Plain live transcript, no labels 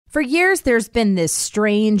For years, there's been this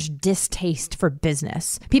strange distaste for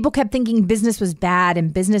business. People kept thinking business was bad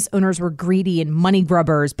and business owners were greedy and money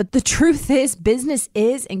grubbers. But the truth is, business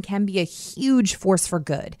is and can be a huge force for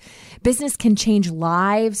good. Business can change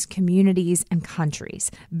lives, communities, and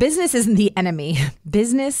countries. Business isn't the enemy.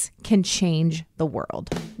 Business can change the world.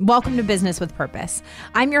 Welcome to Business with Purpose.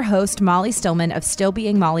 I'm your host, Molly Stillman of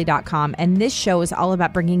stillbeingmolly.com, and this show is all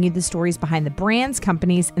about bringing you the stories behind the brands,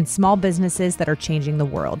 companies, and small businesses that are changing the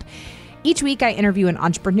world. Each week, I interview an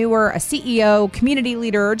entrepreneur, a CEO, community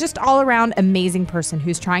leader, or just all-around amazing person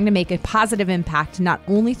who's trying to make a positive impact not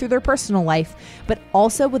only through their personal life, but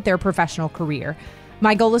also with their professional career.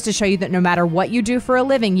 My goal is to show you that no matter what you do for a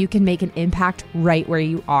living, you can make an impact right where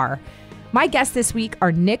you are. My guests this week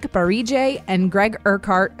are Nick Barigye and Greg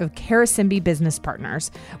Urquhart of Karisimbi Business Partners.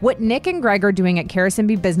 What Nick and Greg are doing at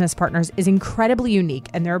Karisimbi Business Partners is incredibly unique,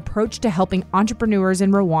 and their approach to helping entrepreneurs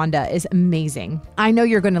in Rwanda is amazing. I know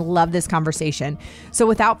you're going to love this conversation. So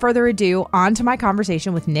without further ado, on to my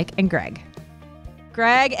conversation with Nick and Greg.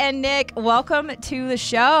 Greg and Nick, welcome to the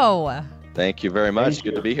show. Thank you very much.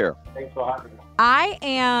 Good to be here. Thanks for having me.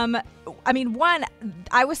 I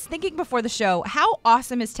was thinking before the show, how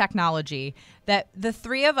awesome is technology that the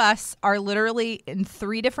three of us are literally in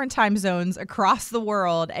 3 different time zones across the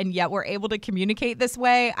world, and yet we're able to communicate this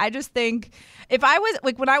way. I just think if I was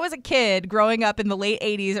when I was a kid growing up in the late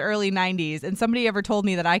 80s, early 90s, and somebody ever told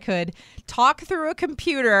me that I could talk through a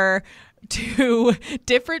computer to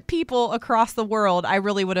different people across the world, I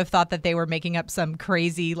really would have thought that they were making up some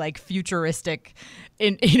crazy, futuristic,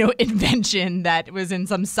 invention that was in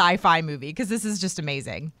some sci-fi movie, because this is just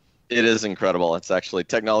amazing. It is incredible. It's actually,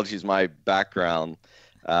 technology is my background,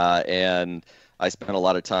 and I spend a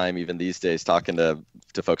lot of time, even these days, talking to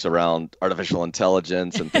folks around artificial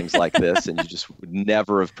intelligence and things like this, and you just would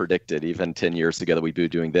never have predicted, even 10 years ago, that we'd be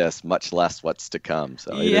doing this, much less what's to come.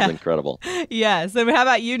 So it is incredible. Yeah. So how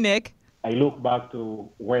about you, Nick? I look back to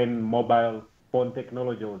when mobile phone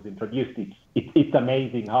technology was introduced. It's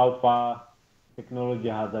amazing how far technology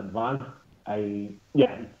has advanced.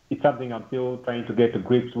 It's something I'm still trying to get to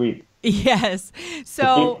grips with. Yes.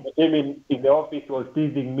 So the team in the office was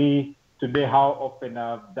teasing me today how often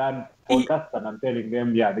I've done podcasts, and I'm telling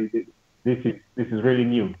them, this is really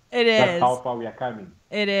new. It is. That's how far we are coming.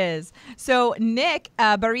 It is. So Nick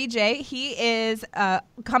Barigye, he is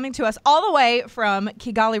coming to us all the way from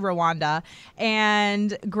Kigali, Rwanda.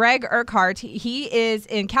 And Greg Urquhart, he is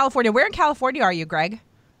in California. Where in California are you, Greg?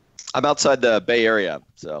 I'm outside the Bay Area.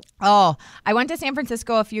 Oh, I went to San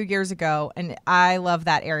Francisco a few years ago, and I love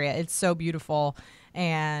that area. It's so beautiful.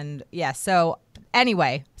 And so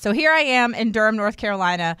anyway, so here I am in Durham, North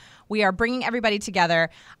Carolina. We are bringing everybody together.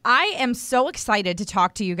 I am so excited to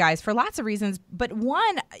talk to you guys for lots of reasons. But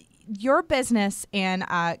one, your business and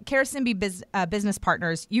Karisimbi Business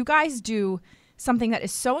Partners, you guys do something that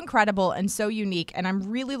is so incredible and so unique. And I'm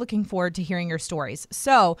really looking forward to hearing your stories.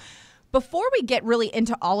 So before we get really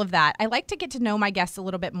into all of that, I like to get to know my guests a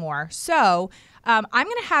little bit more. So I'm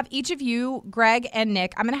going to have each of you, Greg and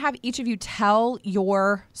Nick, I'm going to have each of you tell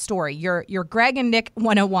your story, your Greg and Nick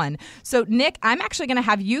 101. So Nick, I'm actually going to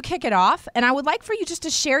have you kick it off, and I would like for you just to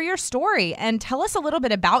share your story and tell us a little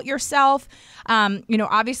bit about yourself.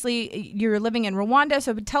 Obviously you're living in Rwanda,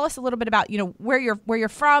 so tell us a little bit about, where you're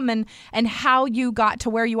from and how you got to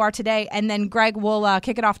where you are today. And then Greg will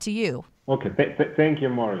kick it off to you. Okay. Thank you,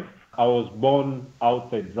 Maurice. I was born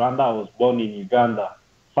outside Rwanda. I was born in Uganda.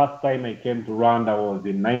 First time I came to Rwanda was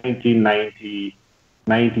in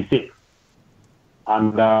 1996.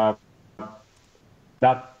 And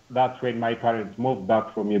that's when my parents moved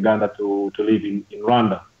back from Uganda to live in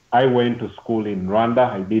Rwanda. I went to school in Rwanda.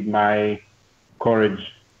 I did my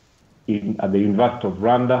college at the University of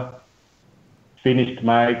Rwanda. Finished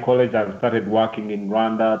my college and started working in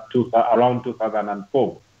Rwanda around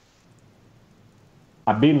 2004.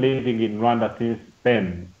 I've been living in Rwanda since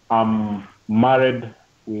then. I'm married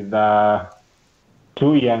with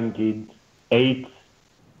 2 young kids,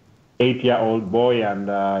 8-year-old boy and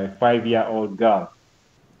a 5-year-old girl.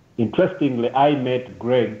 Interestingly, I met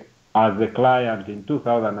Greg as a client in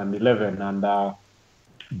 2011, and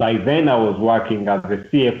by then I was working as the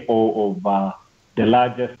CFO of the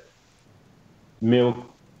largest milk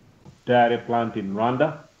dairy plant in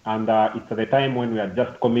Rwanda. And it's at the time when we had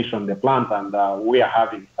just commissioned the plant, and we are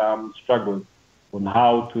having some struggles on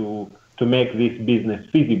how to make this business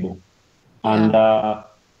feasible. Yeah. And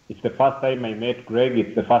it's the first time I met Greg.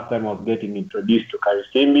 It's the first time I was getting introduced to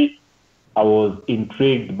Karisimbi. I was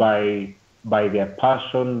intrigued by their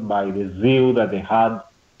passion, by the zeal that they had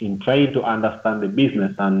in trying to understand the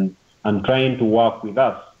business and trying to work with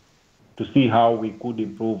us to see how we could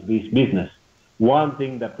improve this business. one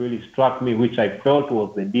thing that really struck me, which I felt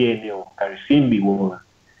was the DNA of Karisimbi, was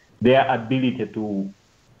their ability to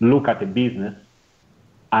look at a business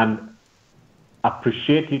and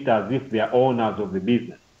appreciate it as if they are owners of the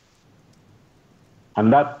business.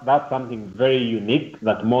 And that's something very unique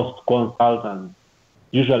that most consultants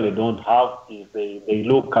usually don't have. Is they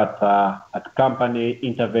look at company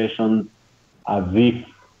interventions as if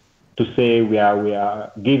to say we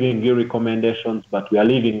are giving you recommendations, but we are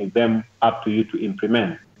leaving them up to you to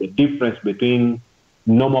implement. The difference between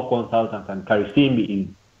normal consultants and Karisimbi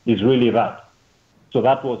is really that. So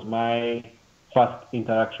that was my first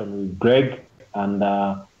interaction with Greg, and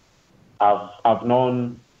I've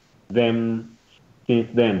known them since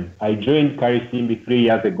then. I joined Karisimbi 3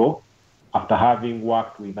 years ago after having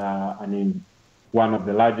worked with one of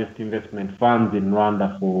the largest investment funds in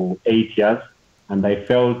Rwanda for 8 years, and I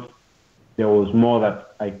felt there was more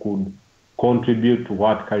that I could contribute to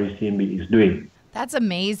what Karisimbi is doing. That's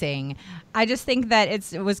amazing. I just think that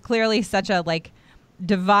it was clearly such a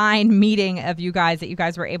divine meeting of you guys that you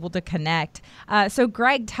guys were able to connect. So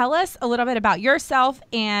Greg, tell us a little bit about yourself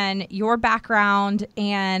and your background,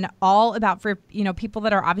 and all about, for people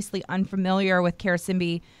that are obviously unfamiliar with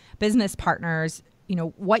Karisimbi Business Partners,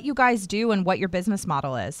 what you guys do and what your business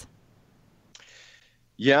model is.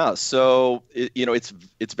 Yeah, so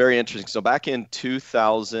it's very interesting. So back in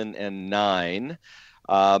 2009,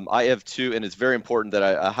 I have two, and it's very important that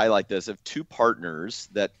I highlight this. I have two partners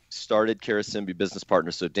that started Karisimbi Business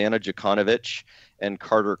Partners. So Dana Jukanovic and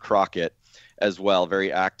Carter Crockett as well,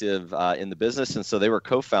 very active in the business. And so they were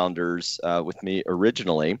co-founders with me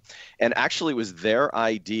originally. And actually it was their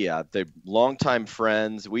idea. They're longtime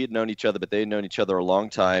friends. We had known each other, but they had known each other a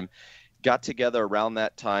long time. Got together around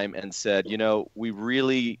that time and said, we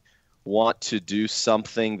really want to do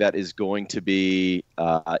something that is going to be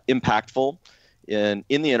impactful in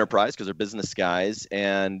the enterprise, because they're business guys,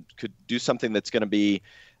 and could do something that's going to be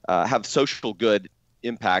have social good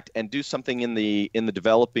impact, and do something in the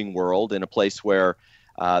developing world, in a place where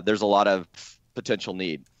there's a lot of potential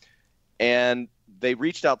need. And they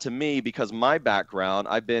reached out to me because my background,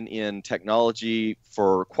 I've been in technology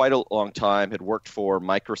for quite a long time, had worked for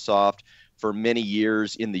Microsoft for many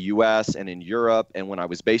years in the US and in Europe. And when I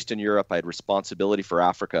was based in Europe, I had responsibility for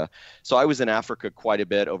Africa. So I was in Africa quite a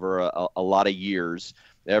bit over a lot of years.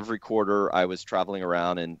 Every quarter I was traveling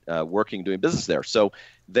around and working, doing business there. So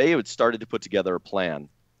they had started to put together a plan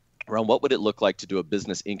around what would it look like to do a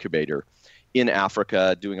business incubator in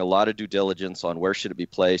Africa, doing a lot of due diligence on where should it be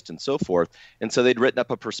placed and so forth. And so they'd written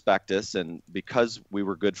up a prospectus, and because we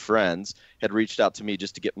were good friends, had reached out to me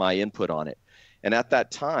just to get my input on it. And at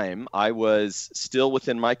that time, I was still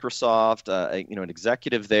within Microsoft, an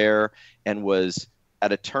executive there, and was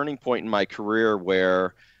at a turning point in my career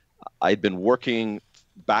where I'd been working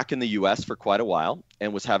back in the US for quite a while,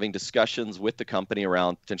 and was having discussions with the company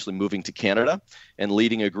around potentially moving to Canada and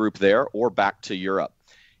leading a group there, or back to Europe.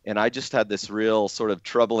 And I just had this real sort of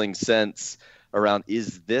troubling sense around,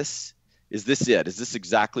 is this it? Is this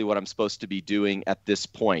exactly what I'm supposed to be doing at this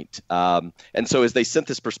point? And so as they sent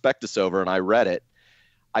this prospectus over and I read it,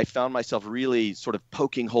 I found myself really sort of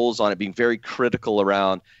poking holes on it, being very critical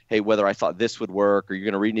around, hey, whether I thought this would work, or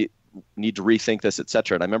you're going to need to rethink this, et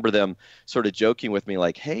cetera. And I remember them sort of joking with me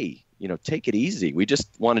like, hey, take it easy. We just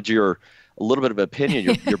wanted a little bit of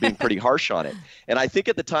opinion. You're being pretty harsh on it. And I think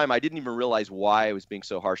at the time I didn't even realize why I was being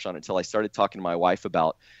so harsh on it until I started talking to my wife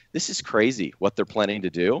about, this is crazy what they're planning to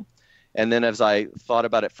do. And then as I thought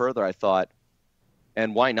about it further, I thought,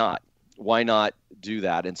 and why not? Why not do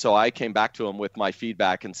that? And so I came back to them with my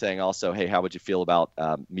feedback and saying also, hey, how would you feel about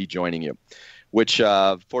me joining you? Which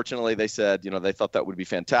fortunately they said, they thought that would be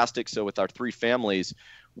fantastic. So with our three families,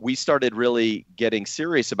 we started really getting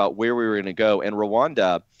serious about where we were going to go. And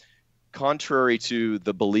Rwanda, contrary to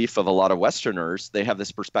the belief of a lot of Westerners, they have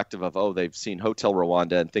this perspective of, they've seen Hotel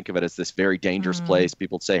Rwanda and think of it as this very dangerous place.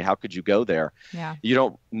 People say, how could you go there? Yeah. You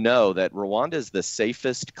don't know that Rwanda is the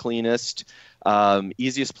safest, cleanest,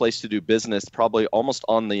 easiest place to do business, probably almost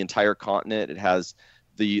on the entire continent. It has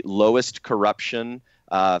the lowest corruption,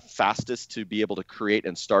 fastest to be able to create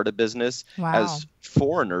and start a business. Wow. As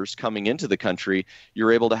foreigners coming into the country,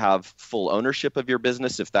 you're able to have full ownership of your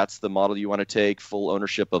business, if that's the model you want to take, full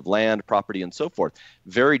ownership of land, property, and so forth.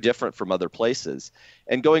 Very different from other places.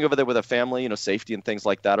 And going over there with a family, safety and things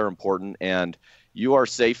like that are important. And you are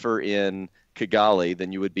safer in Kigali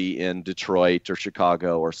than you would be in Detroit or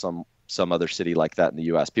Chicago or some other city like that in the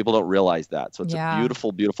U.S. People don't realize that. So it's a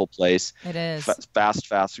beautiful, beautiful place. It is.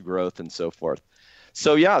 Fast growth and so forth.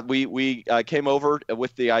 So yeah, we came over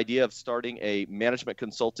with the idea of starting a management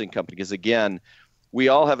consulting company, because again, we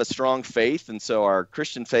all have a strong faith. And so our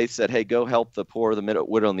Christian faith said, hey, go help the poor, the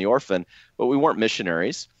widow, and the orphan. But we weren't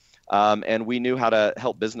missionaries. And we knew how to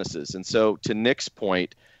help businesses. And so to Nick's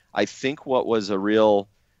point, I think what was a real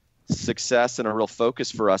success and a real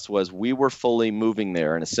focus for us was we were fully moving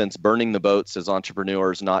there, in a sense, burning the boats as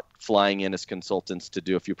entrepreneurs, not flying in as consultants to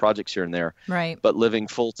do a few projects here and there, right, but living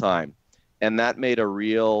full time. And that made a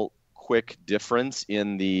real quick difference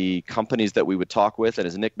in the companies that we would talk with. And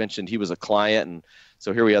as Nick mentioned, he was a client. And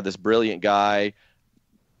so here we had this brilliant guy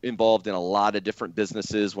involved in a lot of different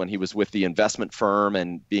businesses when he was with the investment firm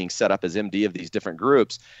and being set up as MD of these different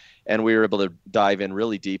groups. And we were able to dive in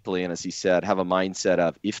really deeply. And as he said, have a mindset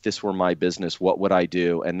of, if this were my business, what would I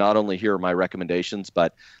do? And not only here are my recommendations,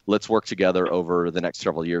 but let's work together over the next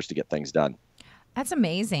several years to get things done. That's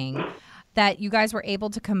amazing that you guys were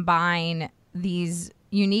able to combine these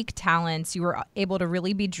unique talents. You were able to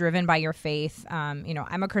really be driven by your faith.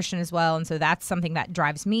 I'm a Christian as well. And so that's something that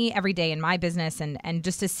drives me every day in my business. And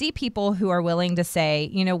just to see people who are willing to say,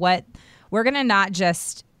 you know what, we're going to not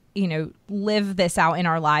just live this out in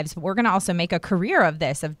our lives, but we're going to also make a career of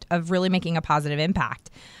this, of really making a positive impact.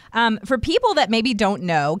 For people that maybe don't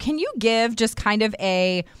know, can you give just kind of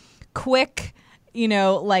a quick,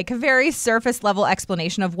 like a very surface level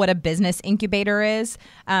explanation of what a business incubator is,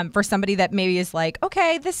 for somebody that maybe is like,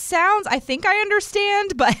 okay, this sounds, I think I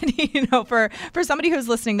understand, but for somebody who's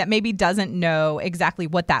listening that maybe doesn't know exactly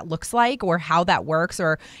what that looks like or how that works,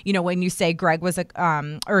 or when you say Nick was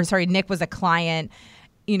a client,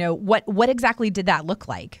 what exactly did that look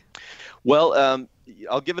like? Well,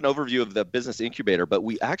 I'll give an overview of the business incubator, but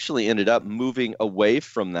we actually ended up moving away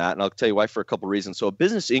from that. And I'll tell you why for a couple of reasons. So a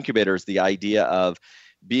business incubator is the idea of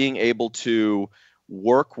being able to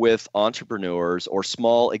work with entrepreneurs or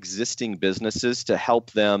small existing businesses to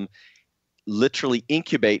help them literally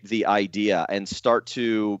incubate the idea and start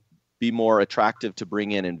to be more attractive to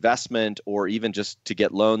bring in investment, or even just to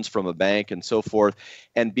get loans from a bank and so forth,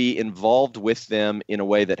 and be involved with them in a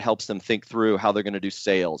way that helps them think through how they're going to do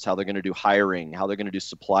sales, how they're going to do hiring, how they're going to do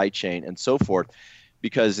supply chain, and so forth.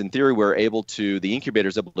 Because in theory, the incubator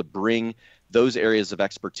is able to bring those areas of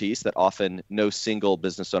expertise that often no single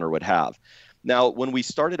business owner would have. Now, when we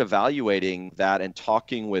started evaluating that and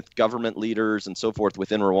talking with government leaders and so forth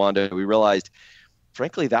within Rwanda, we realized,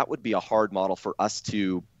 frankly, that would be a hard model for us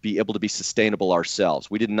to be able to be sustainable ourselves.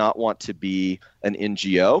 We did not want to be an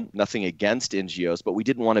NGO, nothing against NGOs, but we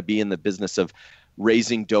didn't want to be in the business of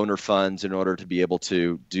raising donor funds in order to be able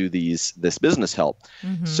to do this business help.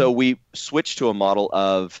 Mm-hmm. So we switched to a model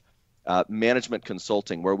of management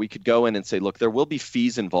consulting, where we could go in and say, look, there will be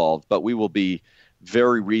fees involved, but we will be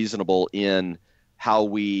very reasonable in how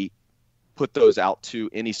we put those out to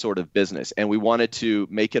any sort of business. And we wanted to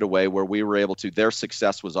make it a way where we were able to, their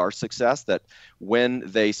success was our success, that when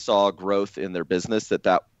they saw growth in their business,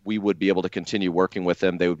 that we would be able to continue working with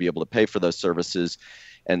them. They would be able to pay for those services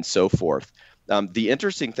and so forth. The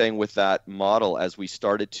interesting thing with that model, as we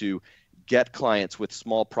started to get clients with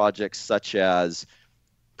small projects such as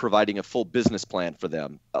providing a full business plan for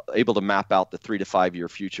them, able to map out the 3 to 5 year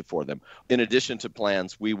future for them. In addition to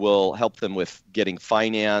plans, we will help them with getting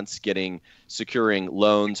finance, securing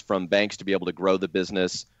loans from banks to be able to grow the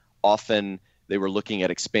business. Often they were looking at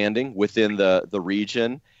expanding within the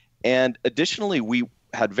region. And additionally, we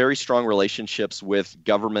had very strong relationships with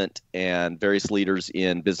government and various leaders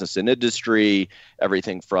in business and industry,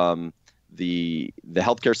 everything from the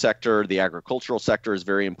healthcare sector, the agricultural sector is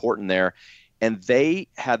very important there. And they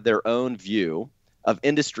had their own view of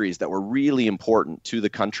industries that were really important to the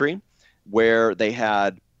country, where they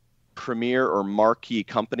had premier or marquee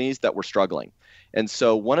companies that were struggling. And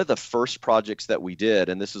so one of the first projects that we did,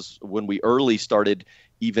 and this is when we early started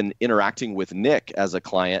even interacting with Nick as a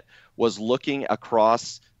client, was looking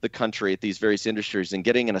across the country at these various industries and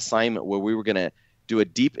getting an assignment where we were going to do a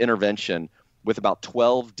deep intervention with about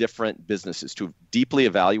 12 different businesses to deeply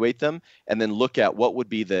evaluate them and then look at what would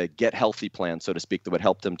be the get healthy plan, so to speak, that would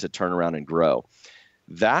help them to turn around and grow.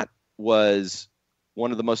 That was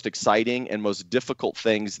one of the most exciting and most difficult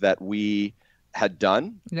things that we had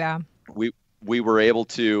done. Yeah. We were able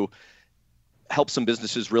to help some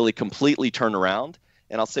businesses really completely turn around.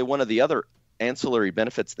 And I'll say one of the other ancillary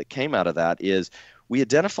benefits that came out of that is we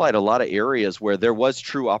identified a lot of areas where there was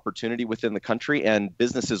true opportunity within the country and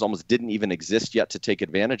businesses almost didn't even exist yet to take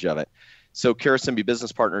advantage of it. So Karisimbi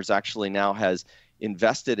Business Partners actually now has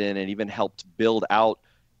invested in and even helped build out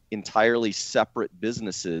entirely separate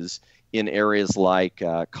businesses in areas like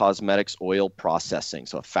cosmetics oil processing.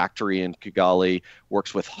 So a factory in Kigali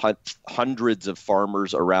works with hundreds of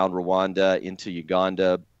farmers around Rwanda into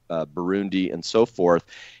Uganda, Burundi, and so forth.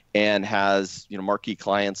 and has, marquee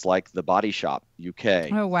clients like the Body Shop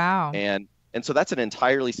UK. Oh, wow. And so that's an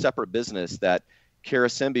entirely separate business that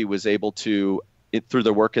Karisimbi was able to, through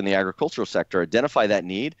their work in the agricultural sector, identify that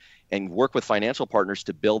need and work with financial partners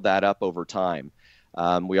to build that up over time.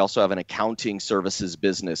 We also have an accounting services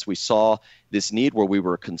business. We saw this need where we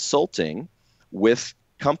were consulting with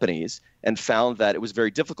companies and found that it was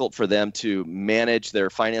very difficult for them to manage their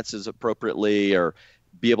finances appropriately or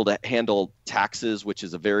be able to handle taxes, which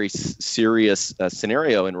is a very serious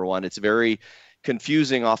scenario in Rwanda. It's very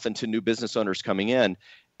confusing often to new business owners coming in.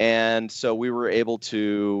 And so we were able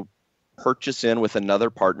to purchase in with another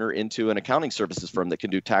partner into an accounting services firm that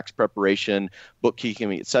can do tax preparation,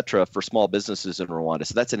 bookkeeping, et cetera, for small businesses in Rwanda.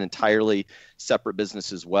 So that's an entirely separate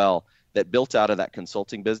business as well that built out of that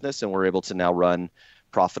consulting business, and we're able to now run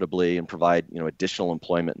profitably and provide, additional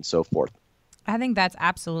employment and so forth. I think that's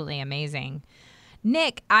absolutely amazing.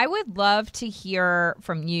 Nick, I would love to hear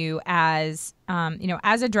from you as,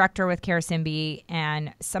 as a director with Karisimbi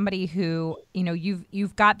and somebody who,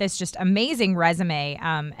 you've got this just amazing resume,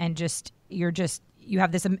 and you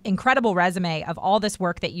have this incredible resume of all this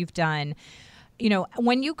work that you've done.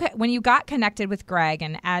 When you got connected with Greg,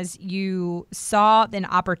 and as you saw an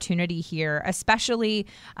opportunity here, especially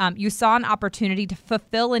you saw an opportunity to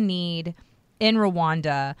fulfill a need in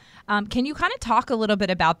Rwanda. Can you kind of talk a little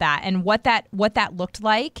bit about that and what that looked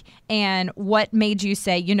like, and what made you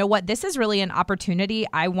say, what, this is really an opportunity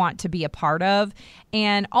I want to be a part of?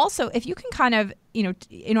 And also, if you can kind of,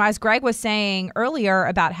 as Greg was saying earlier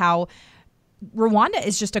about how Rwanda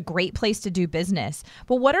is just a great place to do business,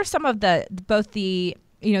 but what are some of the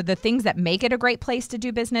things that make it a great place to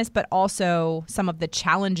do business, but also some of the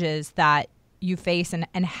challenges that you face,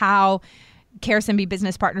 and how Karisimbi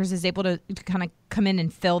Business Partners is able to kind of come in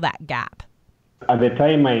and fill that gap? At the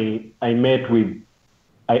time I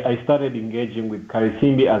started engaging with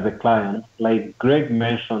Karisimbi as a client, like Greg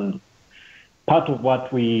mentioned, part of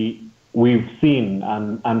what we've seen,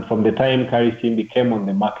 and from the time Karisimbi came on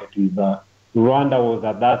the market, is Rwanda was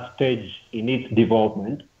at that stage in its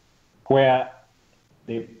development where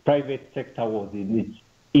the private sector was in its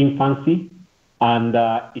infancy. And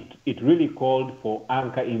it really called for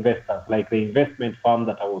anchor investors, like the investment firm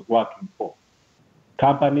that I was working for.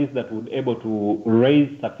 Companies that would be able to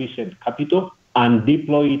raise sufficient capital and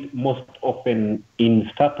deploy it most often in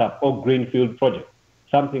startup or greenfield projects,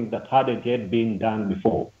 something that hadn't yet been done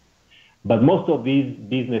before. But most of these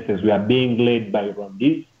businesses were being led by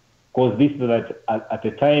Rwandese, because this is at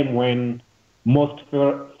a time when most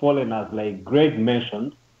foreigners, like Greg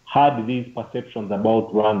mentioned, had these perceptions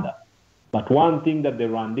about Rwanda. But one thing that the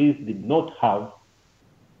Rwandese did not have,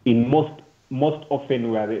 in most often,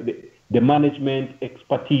 were the management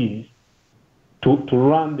expertise to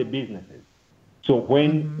run the businesses. So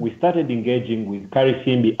when we started engaging with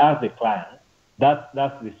Karisimbi as a client, that's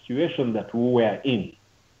the situation that we were in.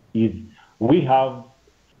 Is we have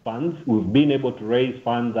funds, we've been able to raise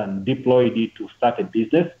funds and deploy it to start a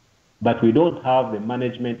business, but we don't have the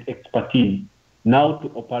management expertise now to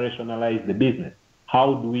operationalize the business.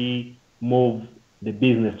 How do we move the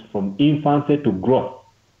business from infancy to growth?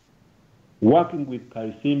 Working with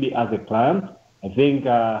Karisimbi as a client, I think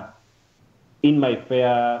in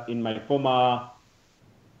my former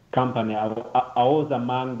company, I was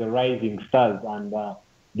among the rising stars, and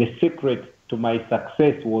the secret to my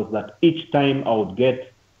success was that each time I would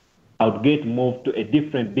get moved to a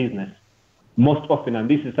different business, most often, and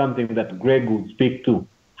this is something that Greg would speak to,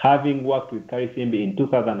 having worked with Karisimbi in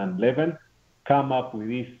 2011, come up with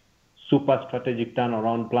this super strategic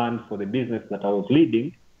turnaround plan for the business that I was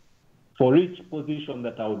leading. For each position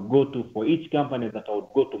that I would go to, for each company that I would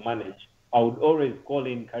go to manage, I would always call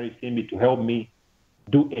in Karisimbi to help me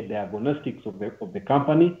do a diagnostics of the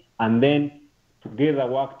company, and then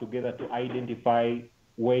work together to identify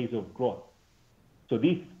ways of growth. So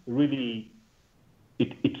this really,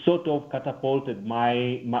 it sort of catapulted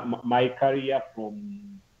my career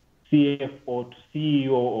from CFO to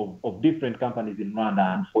CEO of different companies in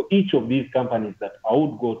Rwanda. And for each of these companies that I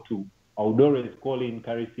would go to, I would always call in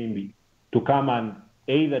Karisimbi to come and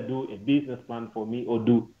either do a business plan for me or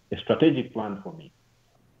do a strategic plan for me.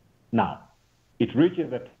 Now, it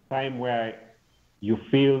reaches a time where you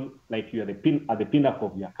feel like you're at the pinnacle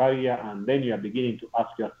of your career, and then you are beginning to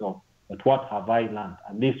ask yourself, but what have I learned?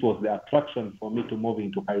 And this was the attraction for me to move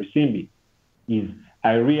into Karisimbi, is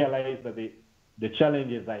I realized that the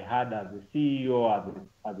challenges I had as a CEO,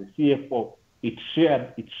 as a CFO, it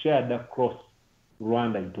shared across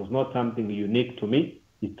Rwanda. It was not something unique to me.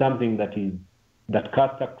 It's something that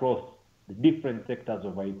cuts across the different sectors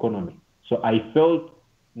of our economy. So I felt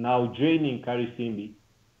now joining Karisimbi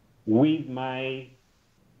with my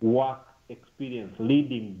work experience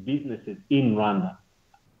leading businesses in Rwanda.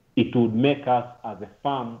 It would make us as a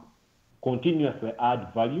firm continuously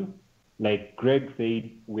add value. Like Greg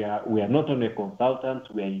said, we are not only consultants,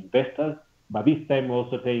 we are investors, but this time we're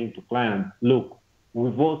also saying to clients, look,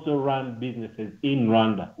 we've also run businesses in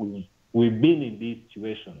Rwanda. We've been in these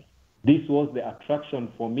situations. This was the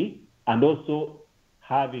attraction for me, and also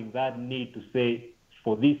having that need to say,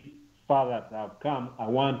 for this far that I've come, I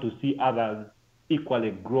want to see others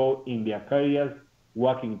equally grow in their careers,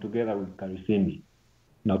 working together with Karisimbi.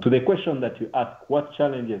 Now, to the question that you asked, what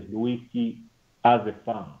challenges do we see as a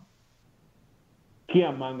firm? Key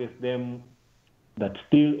amongst them that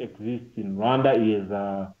still exist in Rwanda is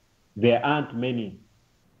there aren't many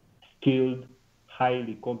skilled,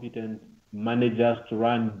 highly competent managers to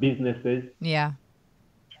run businesses. Yeah.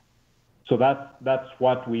 So that's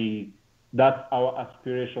our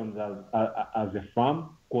aspirations as a firm.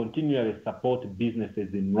 Continually support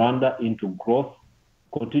businesses in Rwanda into growth.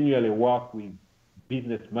 Continually work with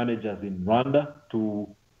business managers in Rwanda to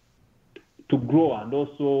grow, and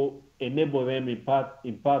also enable them,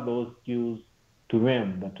 impart those skills to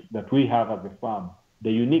them that we have as a firm.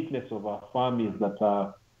 The uniqueness of our firm is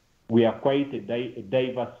that we are quite a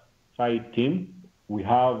diversified team. We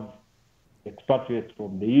have expatriates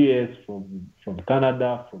from the US, from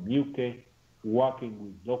Canada, from UK, working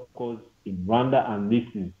with locals in Rwanda, and this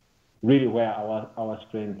is really where our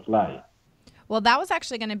strengths lie. Well, that was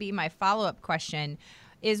actually going to be my follow-up question.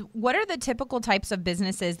 Is what are the typical types of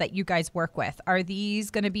businesses that you guys work with? Are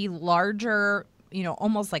these going to be larger,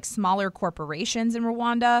 almost like smaller corporations in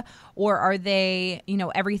Rwanda, or are they,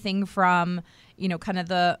 everything from, kind of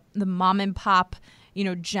the mom and pop,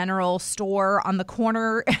 general store on the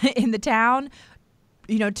corner in the town,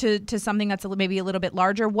 to something that's maybe a little bit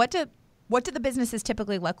larger? What do the businesses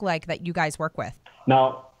typically look like that you guys work with?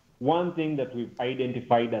 Now, one thing that we've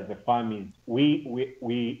identified as a firm is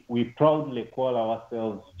we proudly call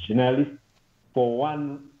ourselves generalists for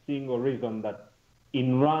one single reason, that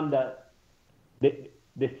in Rwanda, the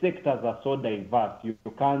sectors are so diverse. You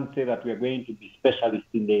can't say that we are going to be specialists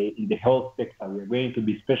in the health sector. We are going to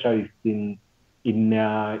be specialists in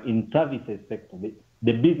services sector.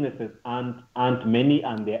 The businesses aren't many,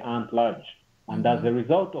 and they aren't large. And as a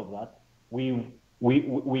result of that, we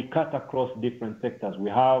cut across different sectors.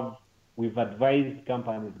 We've advised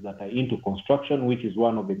companies that are into construction, which is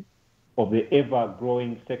one of the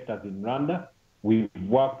ever-growing sectors in Rwanda. We've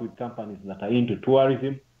worked with companies that are into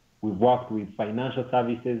tourism. We've worked with financial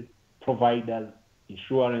services providers,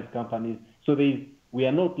 insurance companies. So we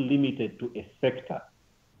are not limited to a sector.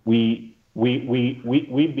 We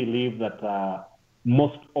believe that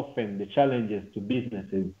most often the challenges to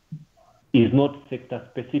businesses is not sector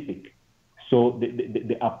specific. So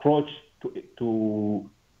the approach to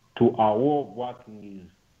our way of working is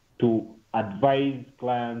to advise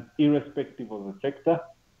clients irrespective of the sector,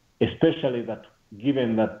 especially that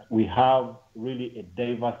given that we have really a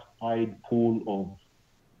diversified pool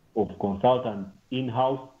of consultants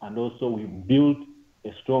in-house, and also we've built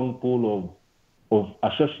a strong pool of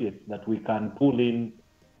associates that we can pull in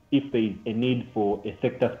if there is a need for a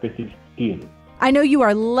sector-specific skill. I know you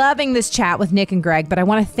are loving this chat with Nick and Greg, but I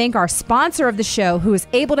want to thank our sponsor of the show who is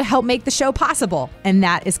able to help make the show possible, and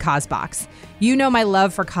that is Cosbox. You know my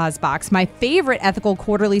love for Cosbox, my favorite ethical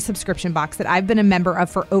quarterly subscription box that I've been a member of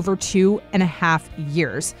for over 2.5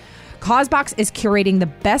 years. Cosbox is curating the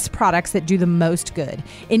best products that do the most good.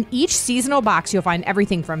 In each seasonal box, you'll find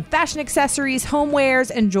everything from fashion accessories, homewares,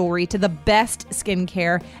 and jewelry to the best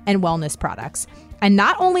skincare and wellness products. And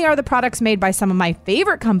not only are the products made by some of my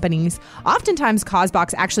favorite companies, oftentimes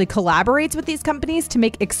Cosbox actually collaborates with these companies to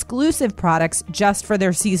make exclusive products just for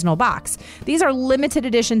their seasonal box. These are limited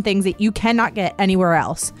edition things that you cannot get anywhere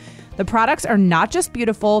else. The products are not just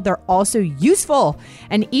beautiful, they're also useful.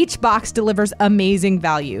 And each box delivers amazing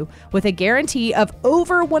value with a guarantee of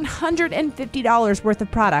over $150 worth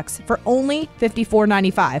of products for only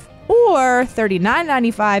 $54.95 or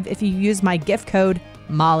 $39.95 if you use my gift code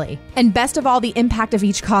Molly. And best of all, the impact of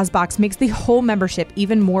each Cosbox makes the whole membership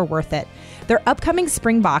even more worth it. Their upcoming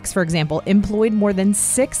spring box, for example, employed more than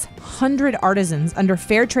 600 artisans under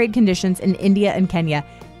fair trade conditions in India and Kenya,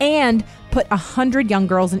 and put 100 young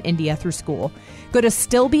girls in India through school. Go to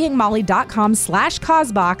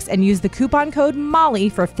stillbeingmolly.com/Cosbox and use the coupon code Molly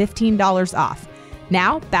for $15 off.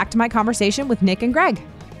 Now, back to my conversation with Nick and Greg.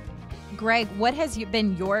 Greg, what has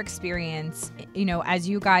been your experience, as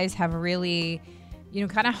you guys have really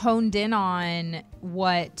kind of honed in on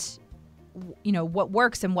what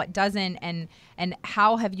works and what doesn't, and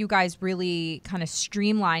how have you guys really kind of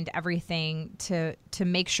streamlined everything to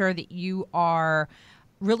make sure that you are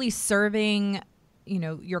really serving,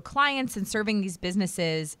 your clients and serving these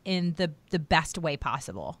businesses in the best way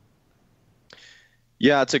possible?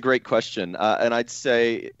 Yeah, it's a great question. And I'd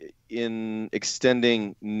say in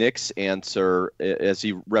extending Nick's answer, as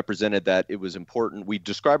he represented that it was important, we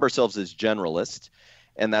describe ourselves as generalists,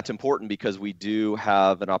 and that's important because we do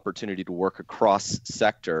have an opportunity to work across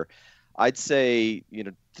sector. I'd say,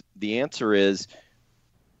 the answer is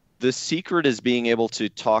the secret is being able to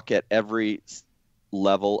talk at every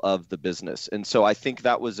level of the business. And so I think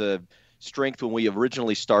that was a strength when we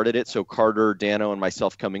originally started it. So Carter, Dano, and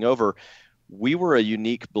myself coming over, we were a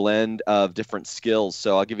unique blend of different skills.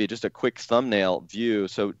 So I'll give you just a quick thumbnail view.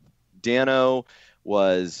 So Dano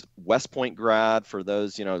was West Point grad. For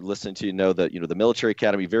those, listening to that, the military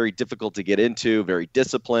academy, very difficult to get into, very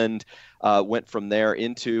disciplined. Went from there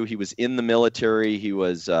into, he was in the military. He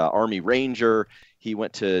was Army Ranger. He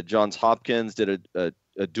went to Johns Hopkins, did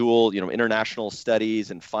a dual, international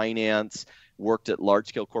studies and finance, worked at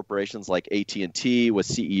large-scale corporations like AT&T, was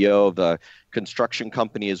CEO of a construction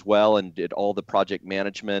company as well, and did all the project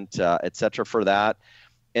management, et cetera, for that.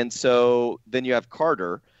 And so then you have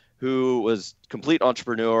Carter, who was complete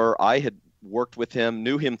entrepreneur. I had worked with him,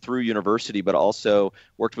 knew him through university, but also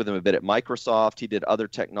worked with him a bit at Microsoft. He did other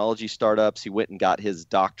technology startups. He went and got his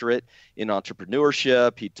doctorate in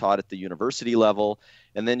entrepreneurship. He taught at the university level.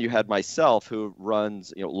 And then you had myself, who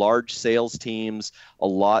runs large sales teams, a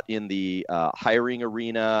lot in the hiring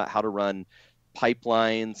arena, how to run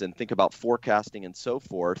pipelines and think about forecasting and so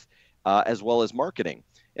forth, as well as marketing.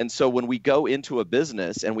 And so when we go into a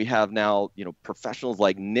business and we have now professionals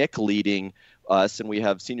like Nick leading us, and we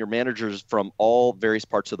have senior managers from all various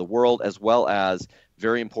parts of the world, as well as,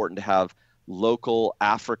 very important to have local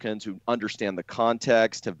Africans who understand the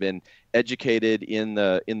context, have been educated in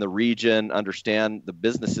the region, understand the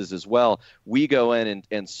businesses as well. We go in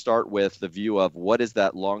and start with the view of what is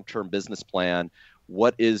that long-term business plan?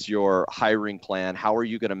 What is your hiring plan? How are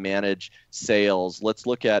you going to manage sales? Let's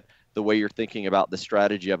look at the way you're thinking about the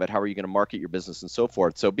strategy of it. How are you going to market your business and so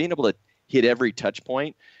forth? So being able to hit every touch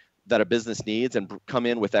point that a business needs and come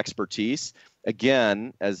in with expertise.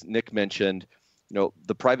 Again, as Nick mentioned,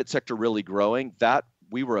 the private sector really growing, that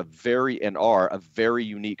we were are a very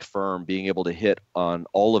unique firm, being able to hit on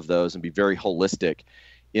all of those and be very holistic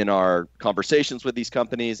in our conversations with these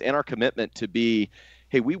companies, and our commitment to be,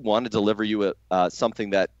 hey, we want to deliver you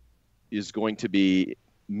something that is going to be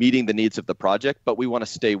meeting the needs of the project, but we want to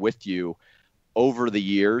stay with you over the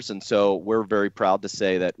years. And so we're very proud to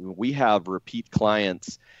say that we have repeat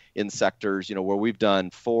clients in sectors, where we've done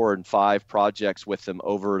 4 and 5 projects with them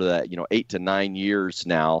over the, 8 to 9 years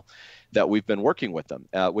now that we've been working with them,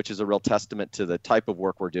 which is a real testament to the type of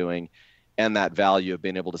work we're doing and that value of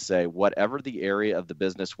being able to say, whatever the area of the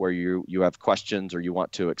business where you have questions or you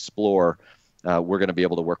want to explore, we're going to be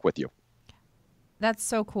able to work with you. That's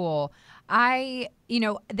so cool.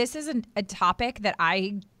 This is a topic that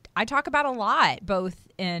I talk about a lot, both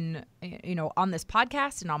in, on this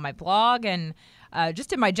podcast and on my blog, and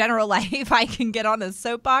just in my general life. I can get on a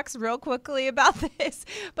soapbox real quickly about this.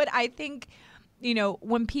 But I think,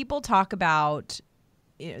 when people talk about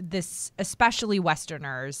this, especially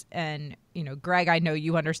Westerners, and, Greg, I know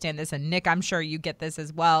you understand this, and Nick, I'm sure you get this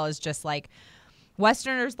as well, is just like,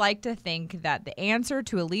 Westerners like to think that the answer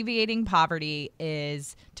to alleviating poverty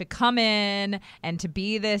is to come in and to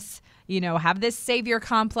be this, have this savior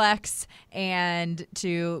complex, and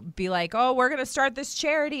to be like, oh, we're going to start this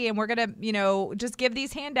charity, and we're going to, just give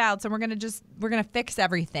these handouts, and we're going to fix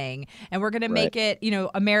everything, and we're going to make it,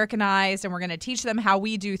 Americanized, and we're going to teach them how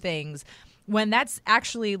we do things. When that's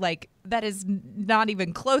actually that is not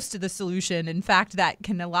even close to the solution. In fact, that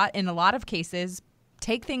can in a lot of cases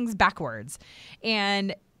take things backwards.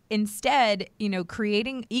 And instead,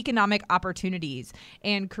 creating economic opportunities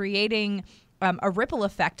and creating a ripple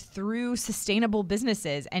effect through sustainable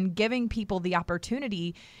businesses and giving people the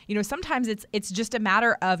opportunity. Sometimes it's just a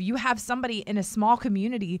matter of, you have somebody in a small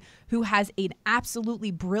community who has an absolutely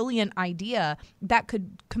brilliant idea that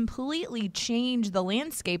could completely change the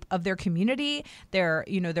landscape of their community, their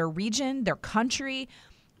region, their country.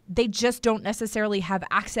 They just don't necessarily have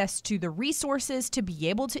access to the resources to be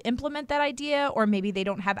able to implement that idea, or maybe they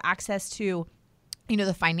don't have access to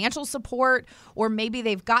the financial support, or maybe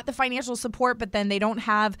they've got the financial support, but then they don't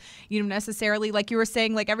have, necessarily, like you were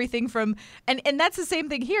saying, like everything from, and that's the same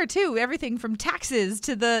thing here too, everything from taxes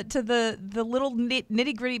to the little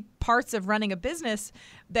nitty gritty parts of running a business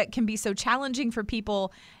that can be so challenging for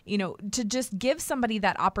people, to just give somebody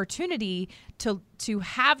that opportunity to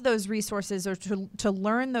have those resources or to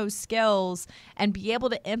learn those skills and be able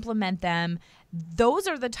to implement them. Those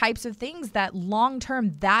are the types of things that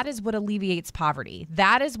long-term, that is what alleviates poverty.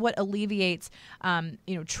 That is what alleviates,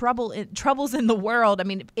 troubles in the world. I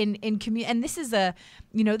mean, in community, and this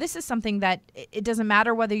is something that it doesn't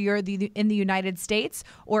matter whether you're in the United States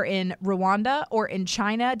or in Rwanda or in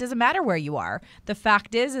China. It doesn't matter where you are. The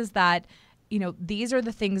fact is that, these are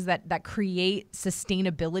the things that create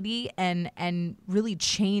sustainability and really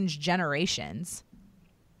change generations.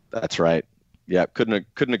 That's right. Yeah, couldn't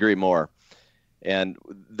agree more. And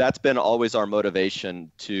that's been always our motivation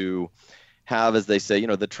to have, as they say,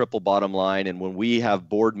 the triple bottom line. And when we have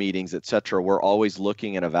board meetings, et cetera, we're always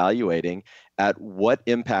looking and evaluating at what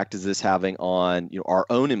impact is this having on our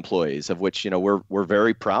own employees, of which we're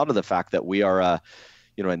very proud of the fact that we are a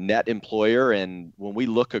net employer. And when we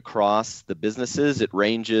look across the businesses, it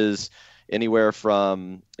ranges anywhere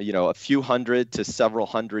from a few hundred to several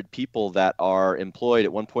hundred people that are employed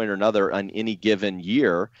at one point or another on any given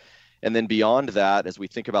year. And then beyond that, as we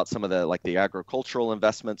think about some of the agricultural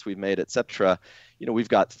investments we've made, et cetera, we've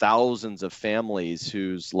got thousands of families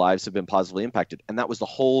whose lives have been positively impacted. And that was the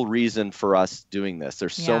whole reason for us doing this.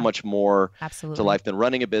 There's so much more to life than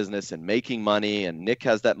running a business and making money. And Nick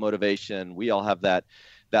has that motivation. We all have that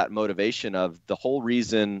motivation of the whole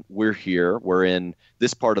reason we're here. We're in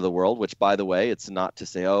this part of the world, which, by the way, it's not to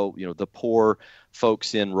say, the poor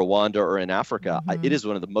folks in Rwanda or in Africa. Mm-hmm. It is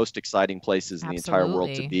one of the most exciting places in the entire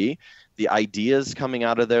world to be. The ideas coming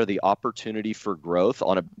out of there, the opportunity for growth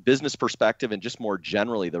on a business perspective, and just more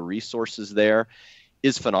generally, the resources there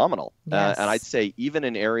is phenomenal. Yes. And I'd say even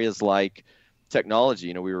in areas like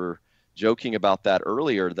technology, we were joking about that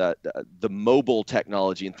earlier, that the mobile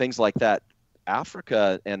technology and things like that,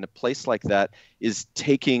 Africa and a place like that is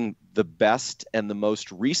taking the best and the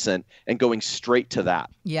most recent and going straight to that.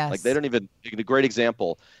 Yes. Like they don't even, a great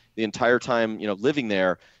example, the entire time, living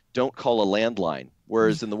there, don't call a landline.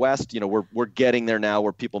 Whereas in the West, we're getting there now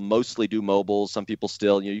where people mostly do mobile. Some people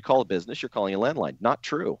still, you call a business, you're calling a landline. Not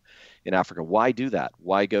true in Africa. Why do that?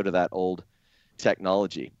 Why go to that old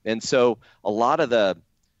technology? And so a lot of the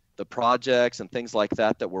projects and things like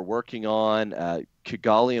that we're working on,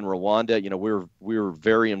 Kigali and Rwanda, we're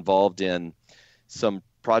very involved in some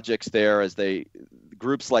projects there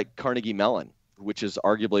groups like Carnegie Mellon, which is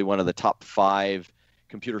arguably one of the top 5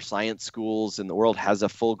 computer science schools in the world, has a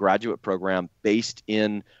full graduate program based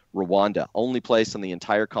in Rwanda. Only place on the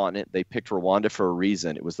entire continent. They picked Rwanda for a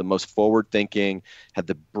reason. It was the most forward-thinking, had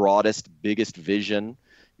the broadest, biggest vision.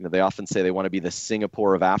 They often say they want to be the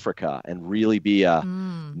Singapore of Africa and really be a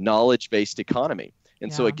knowledge-based economy.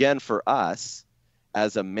 And so again, for us,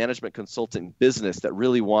 as a management consulting business that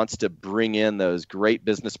really wants to bring in those great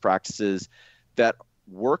business practices that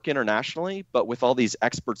work internationally, but with all these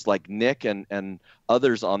experts like Nick and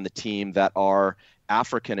others on the team that are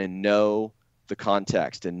African and know the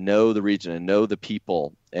context and know the region and know the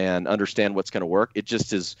people and understand what's going to work, it just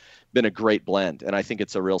has been a great blend. And I think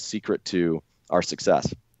it's a real secret to our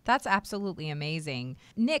success. That's absolutely amazing.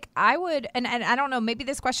 Nick, I would, and I don't know, maybe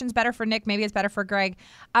this question's better for Nick, maybe it's better for Greg.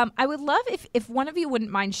 I would love if one of you wouldn't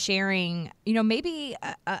mind sharing, maybe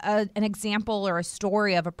an example or a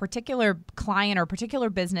story of a particular client or a particular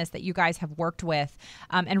business that you guys have worked with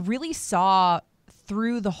and really saw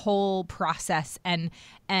through the whole process and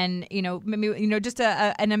maybe just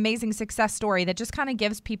an amazing success story that just kind of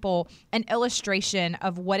gives people an illustration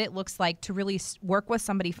of what it looks like to really work with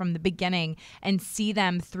somebody from the beginning and see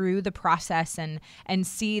them through the process and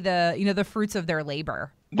see the fruits of their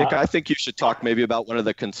labor. Nick, I think you should talk maybe about one of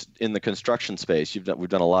in the construction space. We've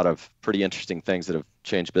done a lot of pretty interesting things that have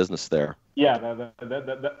changed business there. Yeah,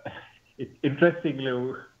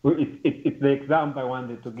 interestingly, it's the example I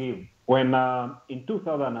wanted to give. When in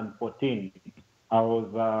 2014, I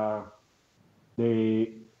was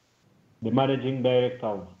the managing director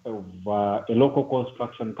of a local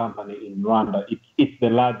construction company in Rwanda. It's the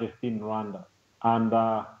largest in Rwanda. And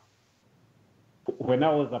when I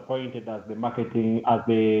was appointed as the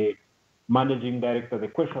managing director, the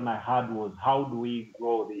question I had was, how do we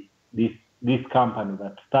grow this company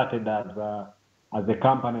that started as a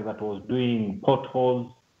company that was doing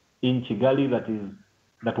potholes in Kigali,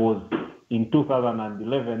 that was in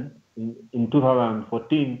 2011, in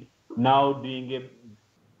 2014, now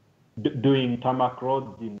doing tarmac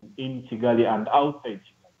roads in Kigali and outside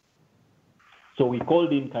Kigali. So we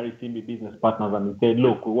called in Karisimbi Business Partners and we said,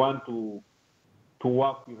 look, we want to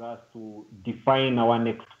work with us to define our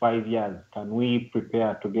next 5 years. Can we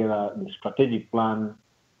prepare together the strategic plan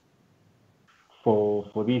for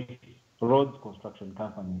this roads construction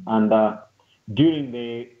company. And during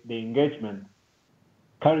the engagement,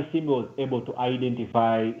 Karisimbi was able to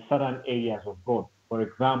identify certain areas of growth. For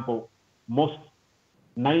example,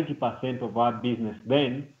 90% of our business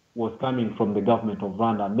then was coming from the government of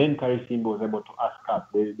Rwanda. And then Karisimbi was able to ask us,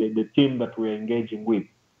 the team that we're engaging with,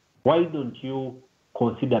 why don't you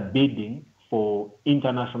consider bidding for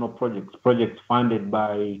international projects funded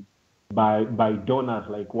by donors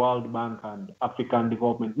like World Bank and African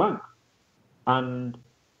Development Bank? And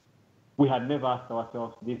we had never asked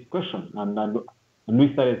ourselves this question. And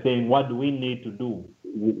we started saying, what do we need to do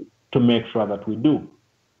to make sure that we do?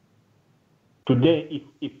 Today,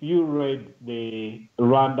 if you read the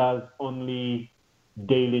Rwanda's only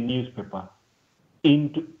daily newspaper,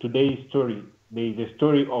 in today's story, there is a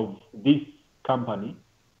story of this company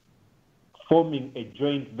forming a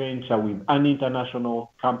joint venture with an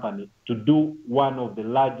international company to do one of the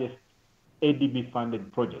largest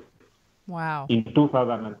ADB-funded projects. Wow. In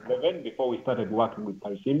 2011, before we started working with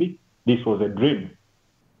Karisimbi, this was a dream.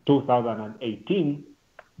 2018,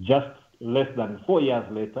 just less than 4 years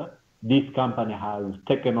later, this company has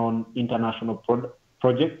taken on international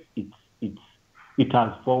projects. It has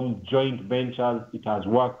formed joint ventures. It has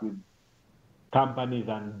worked with companies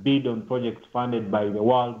and bid on projects funded by the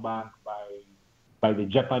World Bank, by the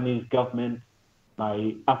Japanese government,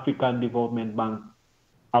 by African Development Bank.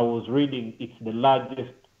 I was reading it's the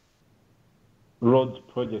largest roads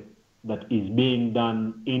project that is being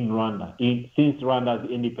done in Rwanda since Rwanda's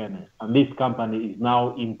independence. And this company is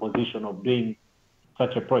now in position of doing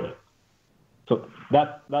such a project. So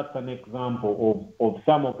that's an example of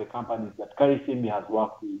some of the companies that Karisimbi has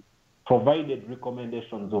worked with, provided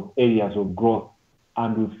recommendations of areas of growth,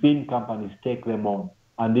 and we've seen companies take them on,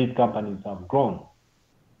 and these companies have grown.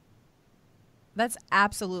 That's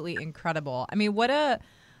absolutely incredible. I mean,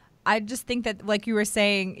 I just think that, like you were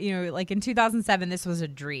saying, like in 2007, this was a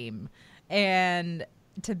dream. And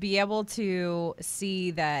to be able to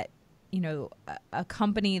see that, a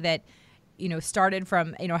company that, started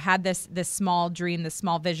from, had this small dream, this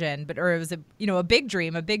small vision, or it was a big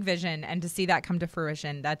dream, a big vision, and to see that come to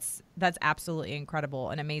fruition, that's absolutely incredible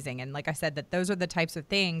and amazing. And like I said, that those are the types of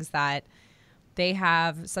things that they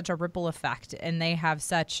have such a ripple effect, and they have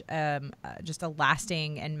such just a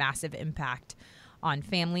lasting and massive impact on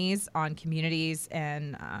families, on communities,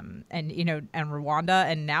 and Rwanda,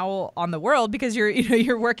 and now on the world, because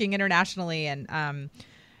you're working internationally and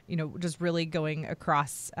just really going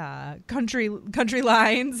across country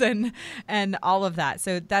lines and all of that.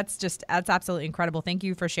 So that's absolutely incredible. Thank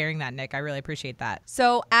you for sharing that, Nick. I really appreciate that.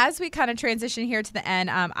 So as we kind of transition here to the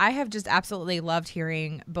end, I have just absolutely loved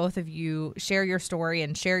hearing both of you share your story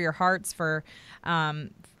and share your hearts for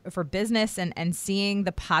business and seeing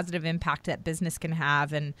the positive impact that business can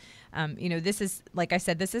have. And, this is, like I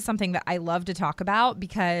said, this is something that I love to talk about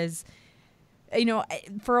because,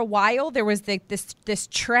 for a while there was this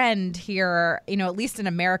trend here, at least in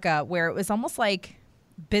America, where it was almost like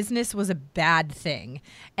business was a bad thing.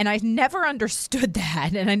 And I never understood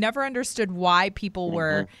that. And I never understood why people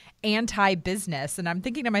were anti-business. And I'm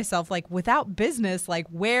thinking to myself, like, without business, like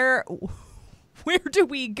where do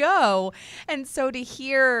we go? And so to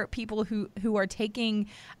hear people who are taking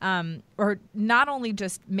or not only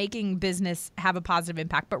just making business have a positive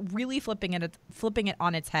impact, but really flipping it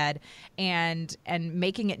on its head and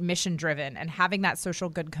making it mission driven and having that social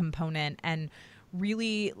good component, and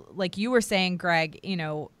really, like you were saying, Greg,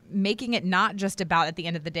 making it not just about, at the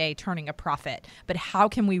end of the day, turning a profit, but how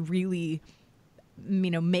can we really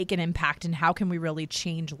make an impact, and how can we really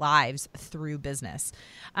change lives through business?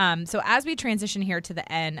 So as we transition here to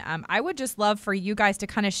the end, I would just love for you guys to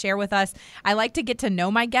kind of share with us. I like to get to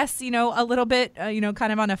know my guests, a little bit,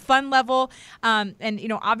 kind of on a fun level. And,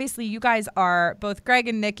 obviously you guys are, both Greg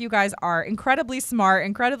and Nick, you guys are incredibly smart,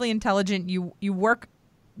 incredibly intelligent. You work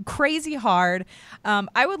crazy hard.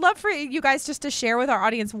 I would love for you guys just to share with our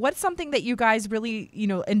audience, what's something that you guys really,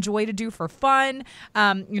 enjoy to do for fun?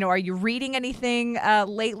 Are you reading anything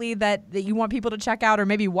lately that you want people to check out, or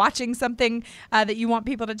maybe watching something that you want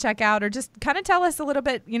people to check out, or just kind of tell us a little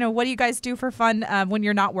bit, what do you guys do for fun when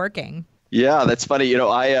you're not working? Yeah, that's funny.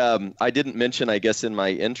 I didn't mention, I guess, in my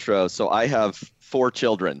intro, so I have 4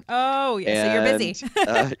 children. Oh, yeah, so you're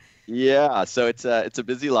busy. Yeah, so it's a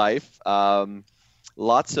busy life.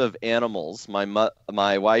 Lots of animals.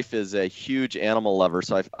 My wife is a huge animal lover,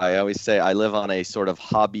 so I always say I live on a sort of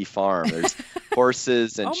hobby farm. There's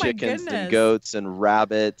horses and chickens and goats and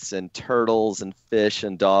rabbits and turtles and fish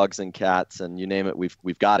and dogs and cats, and you name it,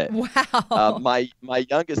 we've got it. Wow. My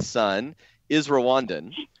youngest son is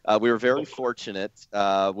Rwandan. We were very fortunate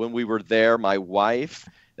when we were there. My wife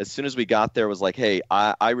as soon as we got there, was like, hey,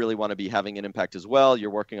 I really want to be having an impact as well. You're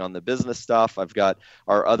working on the business stuff. I've got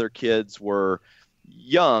our other kids were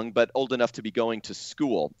young, but old enough to be going to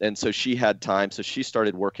school. And so she had time. So she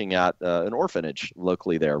started working at an orphanage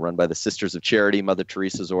locally there, run by the Sisters of Charity, Mother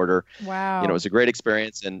Teresa's order. Wow. It was a great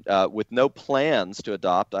experience. And with no plans to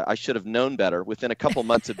adopt, I should have known better. Within a couple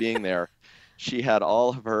months of being there, she had all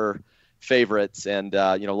of her favorites. And,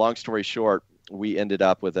 long story short, we ended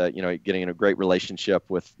up with getting in a great relationship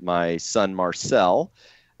with my son, Marcel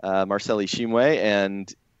Ishimwe,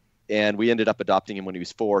 and we ended up adopting him when he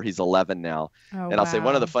was 4. He's 11 now. Oh, and I'll say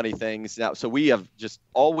one of the funny things now, so we have just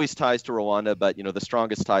always ties to Rwanda, but, the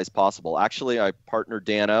strongest ties possible. Actually, our partner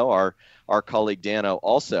Dano, our colleague Dano,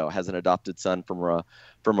 also has an adopted son from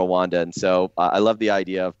Rwanda. And so I love the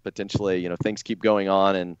idea of potentially, things keep going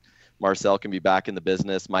on and Marcel can be back in the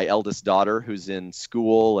business. My eldest daughter, who's in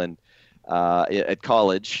school and at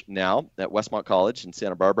college now, at Westmont College in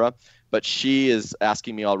Santa Barbara, but she is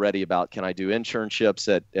asking me already about, can I do internships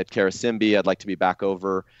at Karisimbi? I'd like to be back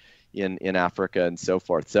over in Africa and so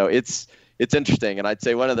forth. So it's interesting. And I'd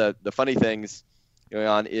say one of the funny things going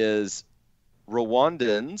on is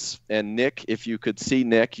Rwandans, and Nick, if you could see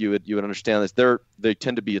Nick, you would understand this. They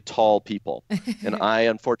tend to be tall people. And I,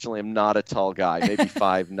 unfortunately, am not a tall guy, maybe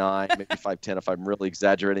 5'9", maybe 5'10", if I'm really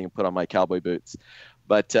exaggerating and put on my cowboy boots.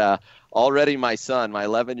 But already my son, my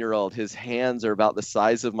 11-year-old, his hands are about the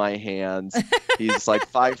size of my hands. He's like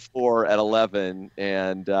 5'4" at 11,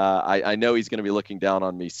 and I know he's going to be looking down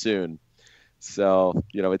on me soon. So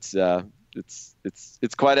it's a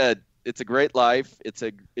great life.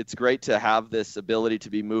 It's great to have this ability to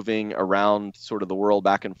be moving around sort of the world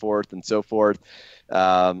back and forth and so forth.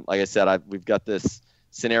 Like I said, we've got this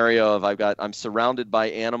scenario of I'm surrounded by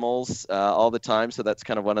animals all the time, so that's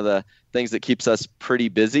kind of one of the things that keeps us pretty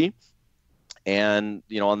busy. And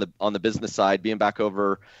on the business side, being back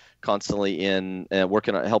over constantly in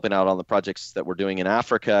helping out on the projects that we're doing in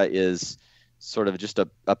Africa is sort of just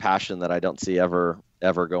a passion that I don't see ever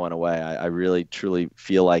going away. I really truly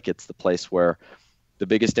feel like it's the place where the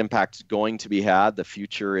biggest impact is going to be had. The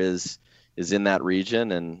future is in that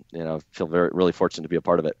region, and feel really fortunate to be a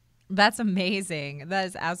part of it. That's amazing. That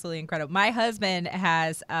is absolutely incredible. My husband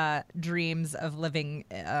has dreams of living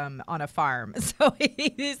on a farm. So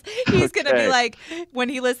he's going to be like, when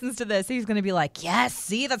he listens to this, he's going to be like, yes,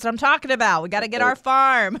 see, that's what I'm talking about. We got to get our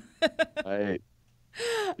farm. Right.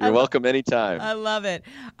 You're welcome anytime. I love it.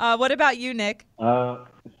 What about you, Nick?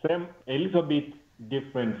 Same, a little bit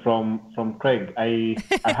different from Craig. I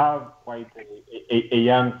have quite a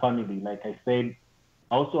young family. Like I said,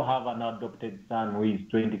 I also have an adopted son who is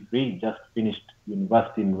 23, just finished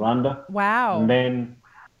university in Rwanda. Wow. And then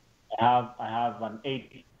I have an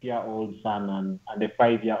 8-year-old son and a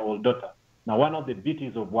 5-year-old daughter. Now, one of the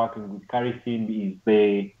beauties of working with Karisimbi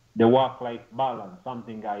is the work-life balance,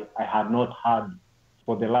 something I had not had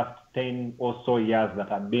for the last 10 or so years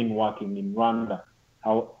that I've been working in Rwanda. I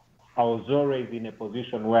was always in a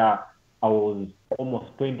position where I was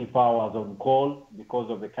almost 24 hours on call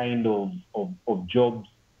because of the kind of jobs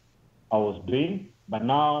I was doing. But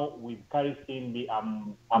now with Karisimbi,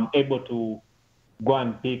 I'm able to go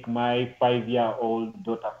and pick my 5-year-old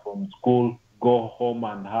daughter from school, go home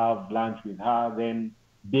and have lunch with her, then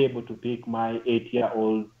be able to pick my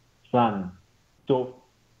 8-year-old son. So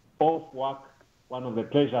off work, one of the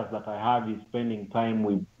pleasures that I have is spending time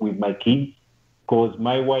with my kids, because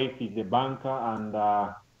my wife is a banker and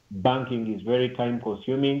banking is very time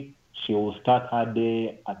consuming. She will start her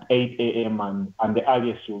day at 8 a.m. and the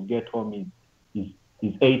earliest she will get home is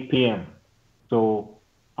 8 p.m. So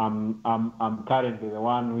I'm currently the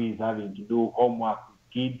one who is having to do homework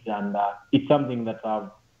with kids, and it's something that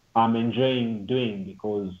I'm enjoying doing,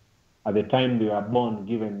 because at the time they were born,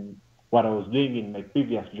 given what I was doing in my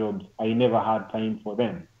previous jobs, I never had time for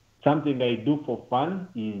them. Something I do for fun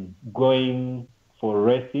is going for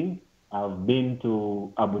racing. I've been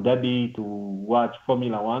to Abu Dhabi to watch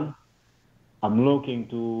Formula One. I'm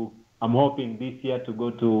hoping this year to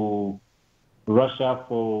go to Russia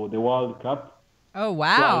for the World Cup. Oh,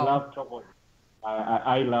 wow. So I love traveling.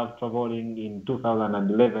 I love traveling. In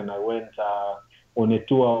 2011, I went on a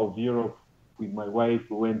tour of Europe with my wife.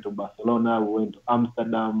 We went to Barcelona, we went to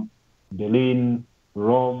Amsterdam, Berlin,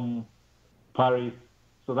 Rome, Paris.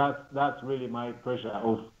 So that's really my pleasure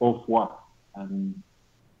of work. And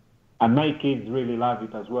my kids really love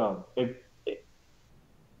it as well.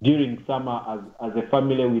 During summer, as a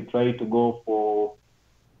family, we try to go for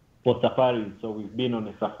safaris. So we've been on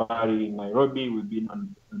a safari in Nairobi, we've been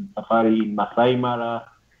on safari in Masai Mara,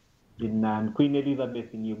 in Queen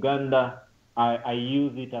Elizabeth in Uganda. I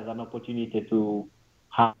use it as an opportunity to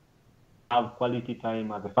have have quality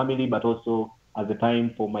time as a family, but also as a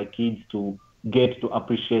time for my kids to get to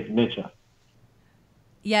appreciate nature.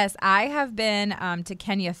 Yes, I have been to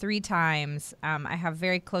Kenya 3 times. I have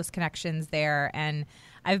very close connections there, and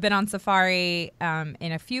I've been on safari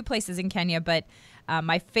in a few places in Kenya, but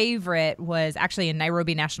my favorite was actually in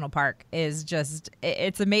Nairobi National Park.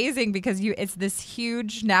 It's amazing because it's this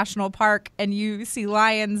huge national park and you see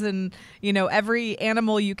lions and, every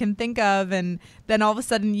animal you can think of. And then all of a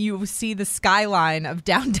sudden you see the skyline of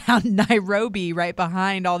downtown Nairobi right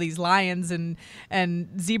behind all these lions and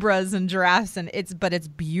zebras and giraffes. And it's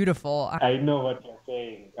beautiful. I know what you're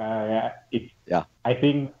saying. I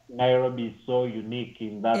think Nairobi is so unique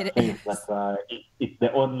in that sense that it's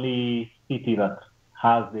the only city that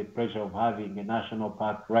has the pleasure of having a national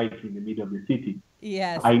park right in the middle of the city.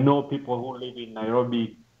 Yes. I know people who live in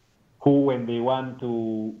Nairobi who, when they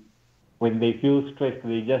feel stressed,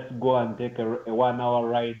 they just go and take a 1-hour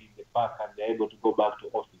ride in the park and they're able to go back to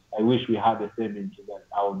office. I wish we had the same in Sudan.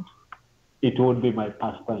 It would be my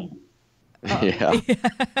pastime. Yeah.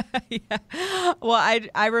 Yeah. Well,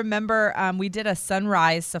 I remember we did a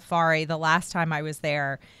sunrise safari the last time I was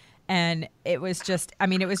there. And it was just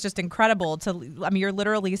incredible you're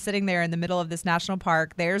literally sitting there in the middle of this national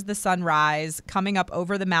park. There's the sunrise coming up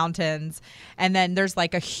over the mountains. And then there's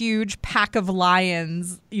like a huge pack of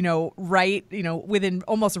lions, within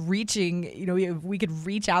almost reaching, we could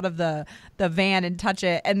reach out of the van and touch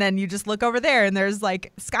it. And then you just look over there and there's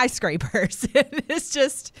like skyscrapers.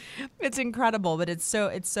 It's incredible, but it's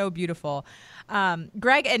so beautiful.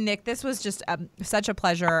 Greg and Nick, this was just such a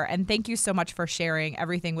pleasure, and thank you so much for sharing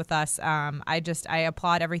everything with us. I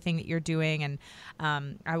applaud everything that you're doing, and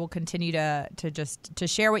I will continue to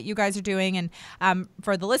share what you guys are doing. And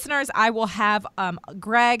for the listeners, I will have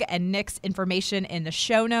Greg and Nick's information in the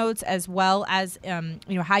show notes, as well as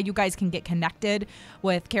how you guys can get connected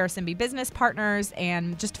with Karisimbi Business Partners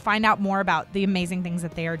and just find out more about the amazing things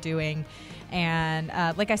that they are doing. And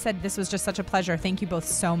like I said, this was just such a pleasure. Thank you both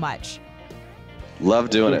so much. Love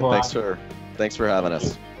doing it. Thanks for having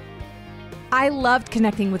us. I loved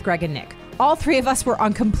connecting with Greg and Nick. All 3 of us were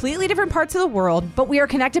on completely different parts of the world, but we are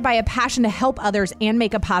connected by a passion to help others and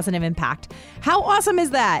make a positive impact. How awesome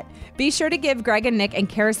is that? Be sure to give Greg and Nick and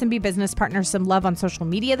Karisimbi Business Partners some love on social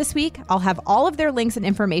media this week. I'll have all of their links and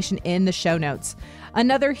information in the show notes.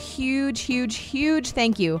 Another huge, huge, huge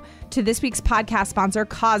thank you to this week's podcast sponsor,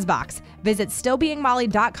 CauseBox. Visit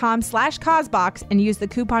stillbeingmolly.com/CauseBox and use the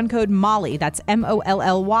coupon code MOLLY, that's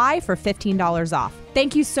MOLLY, for $15 off.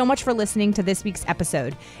 Thank you so much for listening to this week's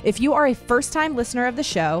episode. If you are a first-time listener of the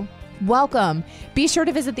show, welcome. Be sure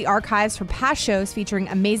to visit the archives for past shows featuring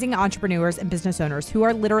amazing entrepreneurs and business owners who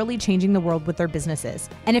are literally changing the world with their businesses.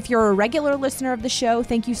 And if you're a regular listener of the show,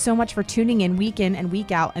 thank you so much for tuning in and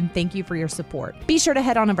week out, and thank you for your support. Be sure to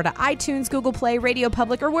head on over to iTunes, Google Play, Radio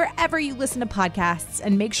Public, or wherever you listen to podcasts,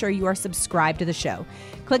 and make sure you are subscribed to the show.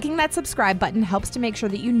 Clicking that subscribe button helps to make sure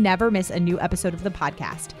that you never miss a new episode of the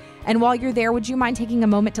podcast. And while you're there, would you mind taking a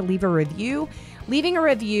moment to leave a review? Leaving a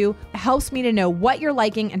review helps me to know what you're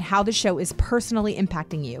liking and how the show is personally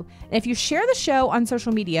impacting you. And if you share the show on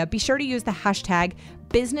social media, be sure to use the hashtag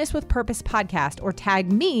Business with Purpose Podcast or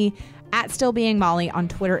tag me at StillBeingMolly on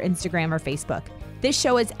Twitter, Instagram, or Facebook. This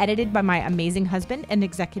show is edited by my amazing husband and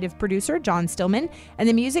executive producer, John Stillman, and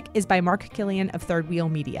the music is by Mark Killian of Third Wheel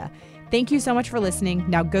Media. Thank you so much for listening.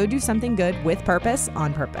 Now go do something good with purpose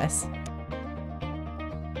on purpose.